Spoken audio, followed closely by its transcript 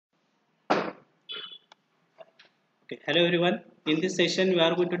Okay, hello everyone. In this session, we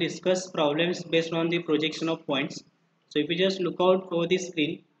are going to discuss problems based on the projection of points. So if you just look out over the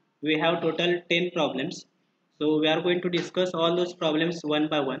screen, we have total 10 problems. So we are going to discuss all those problems one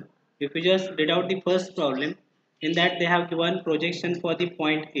by one. If you just read out the first problem, in that they have given projection for the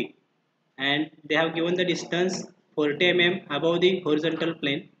point A, and they have given the distance 40 mm above the horizontal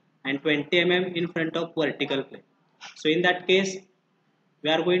plane and 20 mm in front of vertical plane. So in that case, we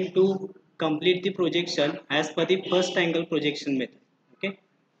are going to complete the projection as per the first angle projection method. Okay,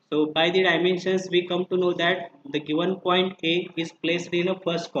 so by the dimensions we come to know that the given point A is placed in a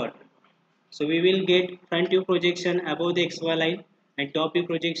first quadrant. So we will get front view projection above the xy line and top view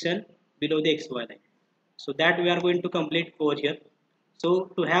projection below the xy line. So that we are going to complete over here. So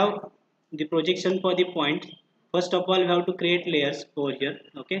to have the projection for the point, first of all we have to create layers over here.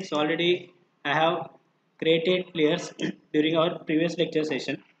 Okay, so already I have created layers during our previous lecture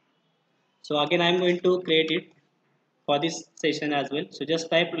session. So again I am going to create it for this session as well. So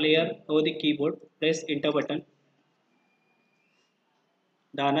just type layer over the keyboard, press enter button.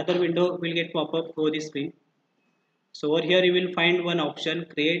 The another window will get pop up over the screen. So over here you will find one option,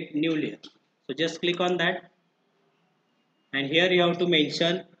 create new layer. So just click on that, and here you have to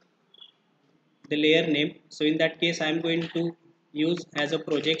mention the layer name. So in that case I am going to use as a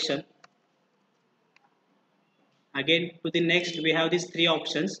projection. Again to the next we have these three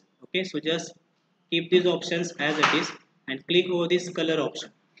options. Okay, so just keep these options as it is and click over this color option.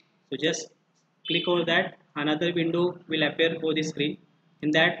 So just click over that, another window will appear over the screen.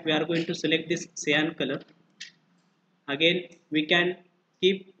 In that we are going to select this cyan color. Again we can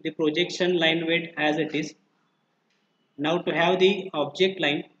keep the projection line weight as it is. Now to have the object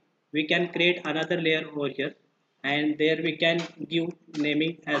line, we can create another layer over here, and there we can give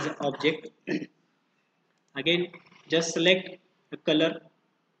naming as object. Again just select a color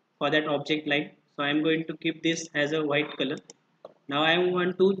for that object line. So I am going to keep this as a white color. Now I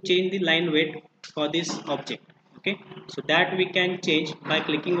want to change the line weight for this object. Okay, so that we can change by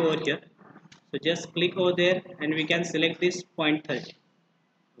clicking over here. So just click over there and we can select this 0.30.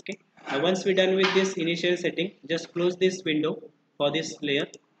 Okay, now once we're done with this initial setting, just close this window for this layer.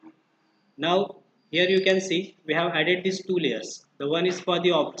 Now here you can see we have added these two layers. The one is for the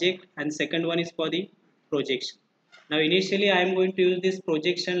object and second one is for the projection. Now initially I am going to use this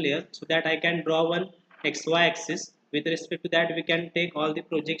projection layer so that I can draw one xy axis. With respect to that we can take all the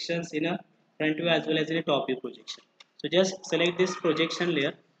projections in a front view as well as in a top view projection. So just select this projection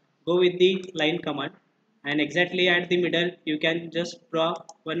layer, go with the line command, and exactly at the middle you can just draw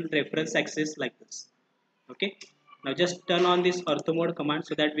one reference axis like this. Okay, now just turn on this ortho mode command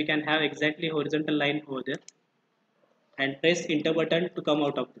so that we can have exactly horizontal line over there, and press enter button to come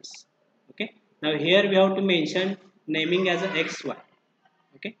out of this. Okay, now here we have to mention naming as a xy.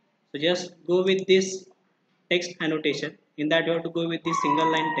 Okay, so just go with this text annotation. In that you have to go with the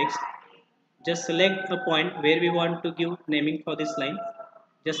single line text. Just select a point where we want to give naming for this line.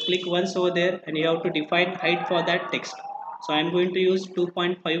 Just click once over there and you have to define height for that text. So I am going to use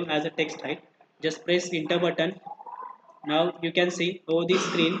 2.5 as a text height. Just press enter button. Now you can see over the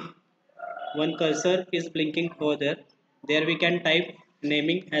screen one cursor is blinking over there. There we can type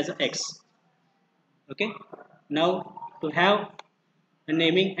naming as x. Okay, now to have a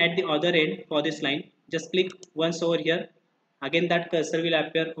naming at the other end for this line, just click once over here. Again that cursor will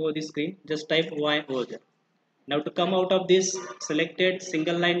appear over the screen. Just type y over there. Now to come out of this selected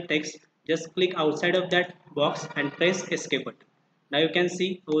single line text, just click outside of that box and press escape button. Now you can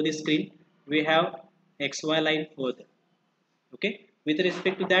see over the screen we have xy line over there. Okay, with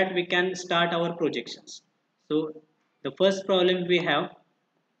respect to that we can start our projections. So the first problem we have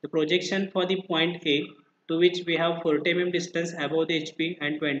the projection for the point A, to which we have 40 mm distance above the HP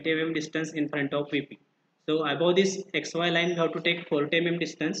and 20 mm distance in front of VP. So above this xy line we have to take 40 mm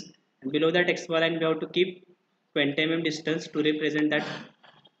distance, and below that xy line we have to keep 20 mm distance to represent that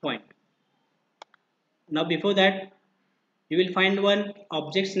point. Now before that you will find one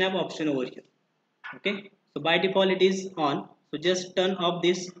object snap option over here. Okay, so by default it is on. So just turn off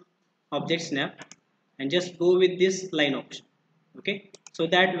this object snap and just go with this line option. Okay, so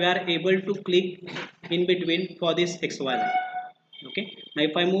that we are able to click in between for this xy line. Okay, now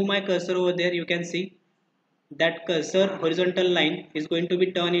if I move my cursor over there, you can see that cursor horizontal line is going to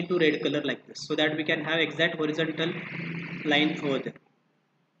be turned into red color like this, so that we can have exact horizontal line over there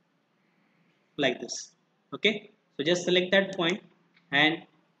like this. Okay, so just select that point and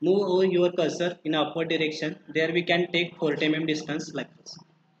move over your cursor in upward direction. There we can take 40 mm distance like this.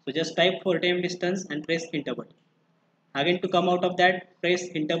 So just type 40 mm distance and press enter button. Again to come out of that, press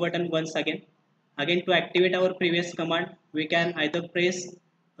enter button once again. Again to activate our previous command, we can either press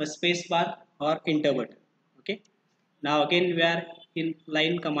a space bar or enter button. Okay, Now again we are in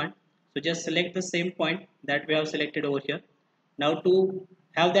line command. So just select the same point that we have selected over here. Now to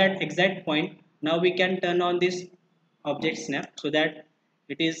have that exact point, now we can turn on this object snap so that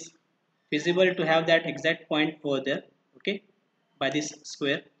it is feasible to have that exact point over there. Okay, by this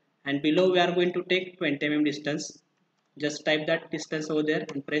square, and below we are going to take 20 mm distance. Just type that distance over there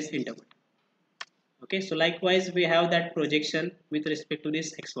and press enter button. Okay, so likewise we have that projection with respect to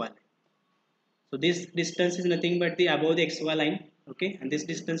this xy line. So this distance is nothing but the above the xy line, okay, and this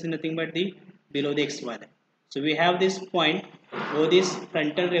distance is nothing but the below the xy line. So we have this point over this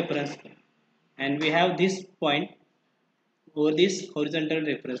frontal reference plane, and we have this point over this horizontal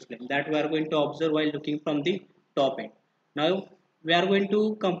reference plane that we are going to observe while looking from the top end. Now we are going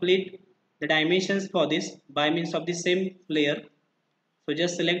to complete the dimensions for this by means of the same layer. So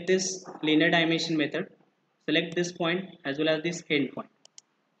just select this linear dimension method, select this point as well as this end point,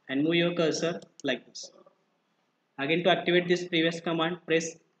 and move your cursor like this. Again, to activate this previous command,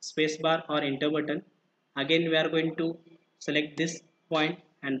 press spacebar or enter button. Again we are going to select this point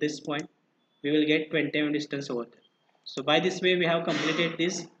and this point. We will get 20 mm distance over there. So by this way we have completed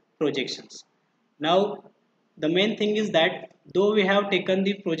these projections. Now the main thing is that though we have taken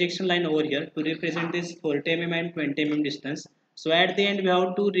the projection line over here to represent this 40 mm and 20 mm distance, so at the end we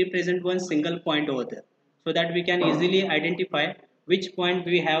have to represent one single point over there so that we can easily identify which point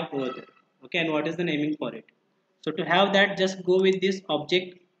we have over there, okay, and what is the naming for it. So to have that, just go with this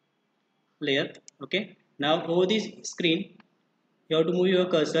object layer. Okay, now over this screen you have to move your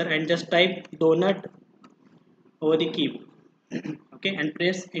cursor and just type donut over the keyboard. Okay, and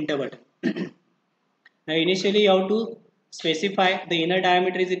press enter button. Now initially you have to specify the inner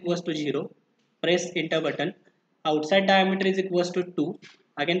diameter is equals to 0, press enter button. Outside diameter is equals to 2,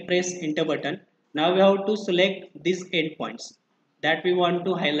 again press enter button. Now we have to select these endpoints that we want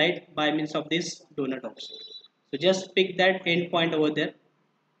to highlight by means of this donut option. So just pick that endpoint over there.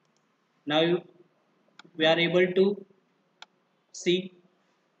 Now we are able to see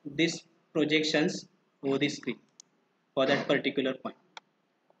these projections over the screen for that particular point.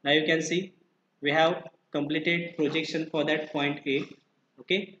 Now you can see we have completed projection for that point A,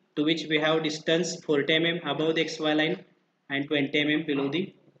 okay, to which we have distance 40 mm above the xy line and 20 mm below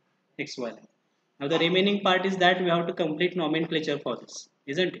the xy line. Now the remaining part is that we have to complete nomenclature for this,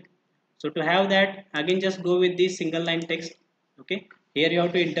 isn't it? So to have that, again just go with the single line text. Okay, here you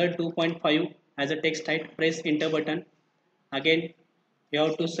have to enter 2.5 as a text height, press enter button. Again you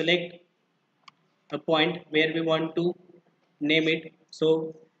have to select a point where we want to name it.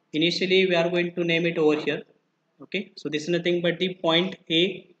 So initially we are going to name it over here. Okay, so this is nothing but the point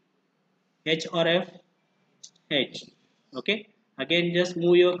A, H or F, H. Okay, again just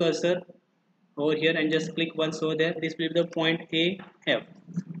move your cursor over here and just click once over there. This will be the point A, F.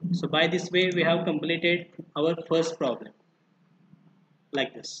 So by this way we have completed our first problem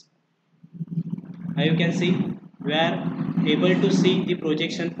like this. Now you can see we are able to see the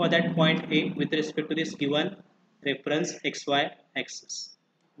projection for that point A with respect to this given reference xy axis.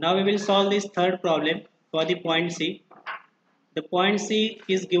 Now we will solve this third problem for the point C. The point C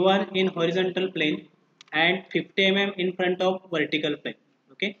is given in horizontal plane and 50 mm in front of vertical plane.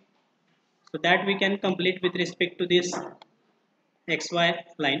 Okay, so that we can complete with respect to this xy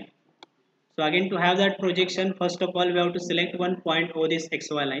line. So again, to have that projection, first of all we have to select one point over this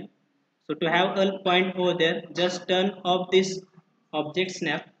xy line. So to have a point over there, just turn off this object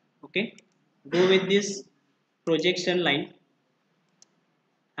snap. Okay, go with this projection line.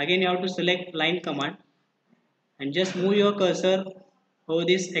 Again you have to select line command and just move your cursor over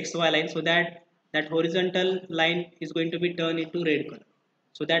this xy line so that that horizontal line is going to be turned into red color,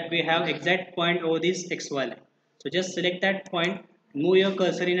 so that we have exact point over this xy line. So just select that point, move your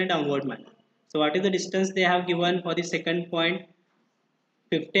cursor in a downward manner. So what is the distance they have given for the second point?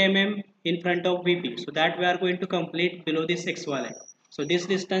 50 mm in front of VP, so that we are going to complete below this xy line. So this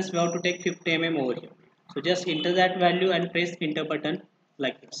distance we have to take 50 mm over here. So just enter that value and press enter button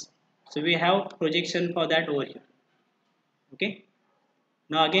like this. So we have projection for that over here. Okay,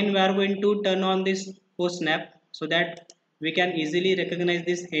 now again we are going to turn on this post snap so that we can easily recognize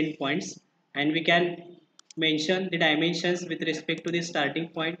these endpoints and we can mention the dimensions with respect to the starting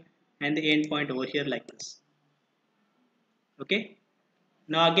point and the end point over here like this. Okay,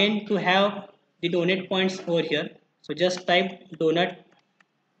 now again to have the donut points over here, so just type donut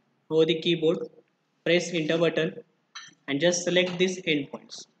over the keyboard, press enter button and just select these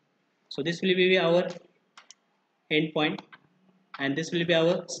endpoints. So this will be our endpoint and this will be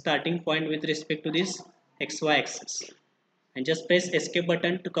our starting point with respect to this xy axis, and just press escape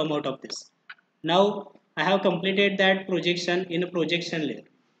button to come out of this. Now I have completed that projection in a projection layer.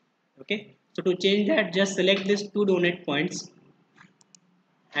 Okay, So to change that, just select these two donut points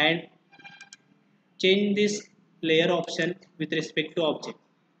and change this layer option with respect to object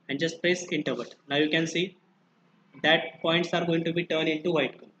and just press enter button. Now you can see that points are going to be turned into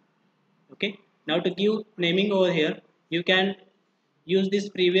white color. Okay. Now to give naming over here, you can use this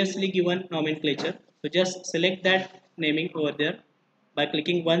previously given nomenclature. So just select that naming over there by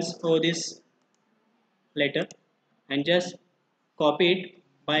clicking once over this letter and just copy it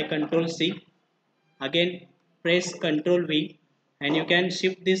by Ctrl C. Again press Ctrl V and you can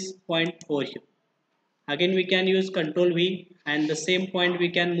shift this point over here. Again we can use Ctrl V and the same point we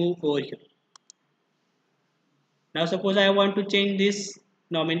can move over here. Now suppose I want to change this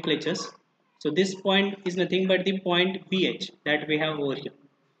nomenclatures. So this point is nothing but the point BH that we have over here.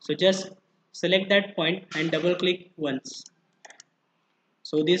 So just select that point and double click once.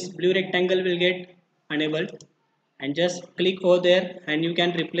 So this blue rectangle will get enabled and just click over there and you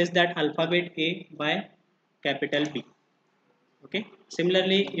can replace that alphabet A by capital B. Okay.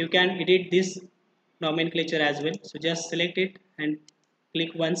 Similarly, you can edit this nomenclature as well. So just select it and click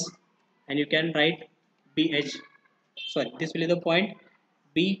once and you can write BH. Sorry, this will be the point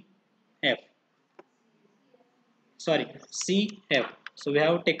BF. Sorry, CF. So we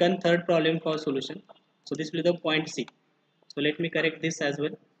have taken third problem for solution. So this will be the point C. So let me correct this as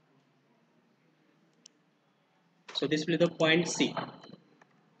well. So this will be the point C.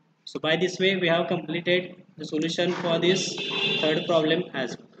 So by this way we have completed the solution for this third problem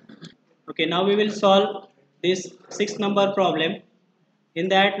as well. Okay, now we will solve this 6th number problem. In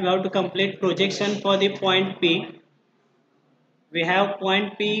that we have to complete projection for the point P. We have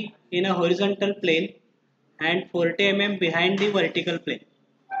point P in a horizontal plane and 40 mm behind the vertical plane,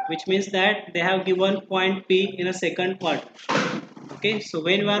 which means that they have given point P in a second quadrant. Okay, so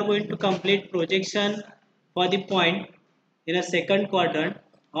when we are going to complete projection for the point in a second quadrant,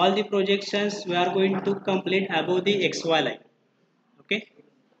 all the projections we are going to complete above the XY line. Okay,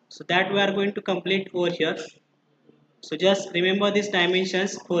 so that we are going to complete over here. So just remember these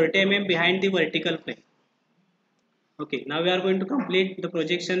dimensions: 40 mm behind the vertical plane. Okay, now we are going to complete the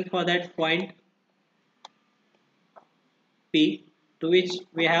projection for that point P, to which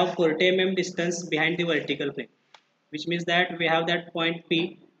we have 40 mm distance behind the vertical plane, which means that we have that point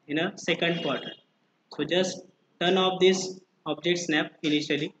P in a second quadrant. So just turn off this object snap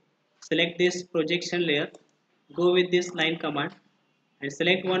initially, select this projection layer, go with this line command and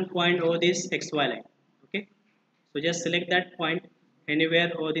select one point over this XY line. Okay, so just select that point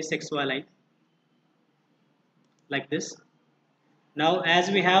anywhere over this XY line like this. Now as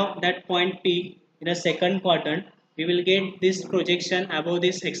we have that point P in a second quadrant, we will get this projection above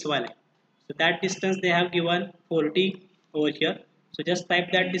this XY line. So that distance they have given 40 over here. So just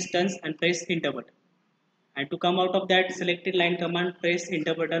type that distance and press enter button. And to come out of that selected line command, press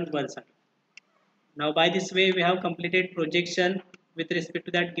enter button once again. Now by this way we have completed projection with respect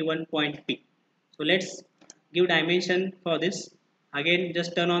to that given point P. So let's give dimension for this. Again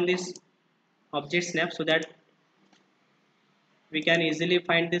just turn on this object snap so that we can easily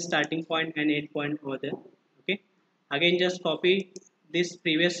find the starting point and end point over there. Okay, again just copy this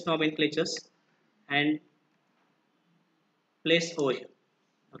previous nomenclatures and place over here.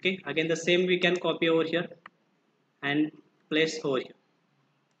 Okay, again the same we can copy over here and place over here.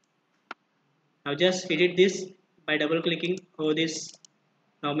 Now just edit this by double clicking over this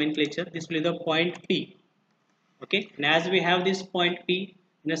nomenclature. This will be the point P. Okay, and as we have this point P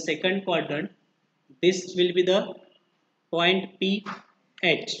in a second quadrant, this will be the point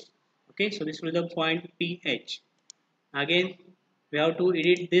PH. Okay, so this will be the point PH. Again we have to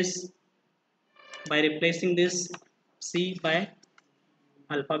edit this by replacing this C by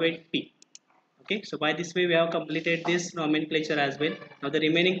alphabet P. Okay, so by this way we have completed this nomenclature as well. Now the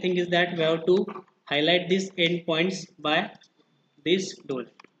remaining thing is that we have to highlight these end points by this tool.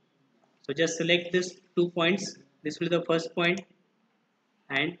 So just select these 2 points. This will be the first point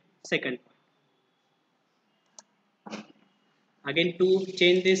and second point. Again to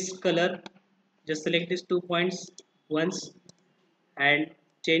change this color, just select these 2 points once and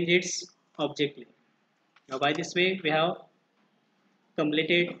change its object layer. Now by this way we have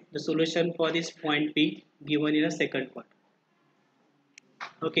completed the solution for this point P given in a second part.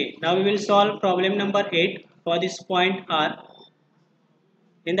 Okay, now we will solve problem number 8 for this point R.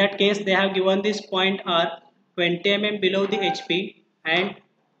 In that case they have given this point R 20 mm below the HP and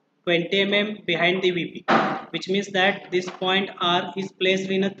 20 mm behind the VP, which means that this point R is placed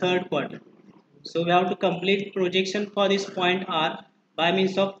in a third quadrant. So we have to complete projection for this point R by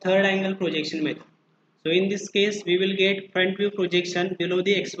means of third angle projection method. So in this case we will get front view projection below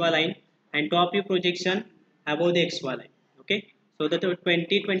the XY line and top view projection above the XY line. Okay, So the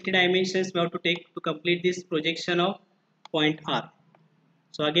 20 dimensions we have to take to complete this projection of point R.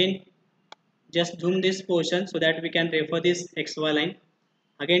 So again, just zoom this portion so that we can refer this XY line.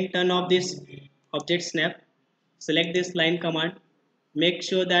 Again, turn off this object snap, select this line command, make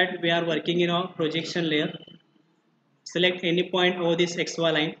sure that we are working in our projection layer, select any point over this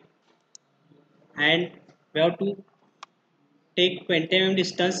XY line, and we have to take 20 mm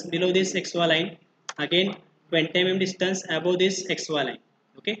distance below this XY line, again 20 mm distance above this XY line.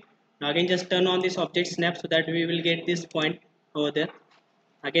 Okay, now again just turn on this object snap so that we will get this point over there.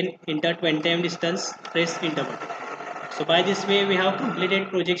 Again enter 20 mm distance, press enter button. So by this way we have completed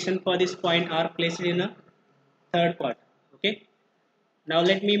projection for this point R placed in a third part. Okay, now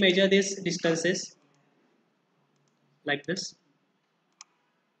let me measure these distances like this.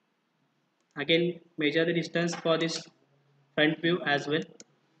 Again measure the distance for this front view as well.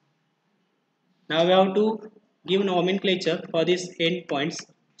 Now we have to give nomenclature for these endpoints.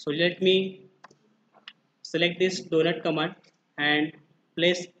 So let me select this donut command and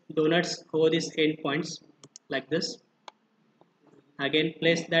place donuts over these endpoints like this. Again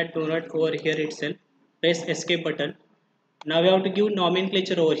place that donut over here itself. Press escape button. Now we have to give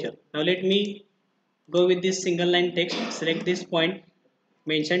nomenclature over here. Now let me go with this single line text. Select this point.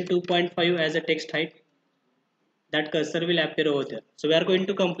 Mention 2.5 as a text height. That cursor will appear over there. So we are going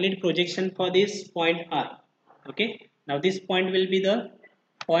to complete projection for this point R. Okay. Now this point will be the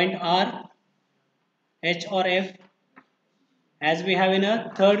point R, H or F as we have in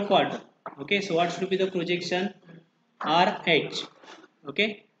a third quadrant. Okay. So what should be the projection? R, H.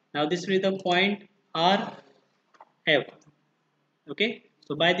 Okay. Now this will be the point R, F. Okay.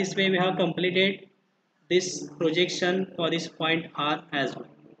 So by this way we have completed this projection for this point R as well.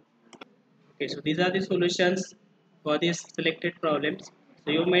 Okay, so these are the solutions for these selected problems.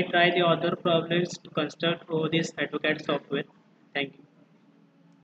 So you may try the other problems to construct over this AutoCAD software. Thank you.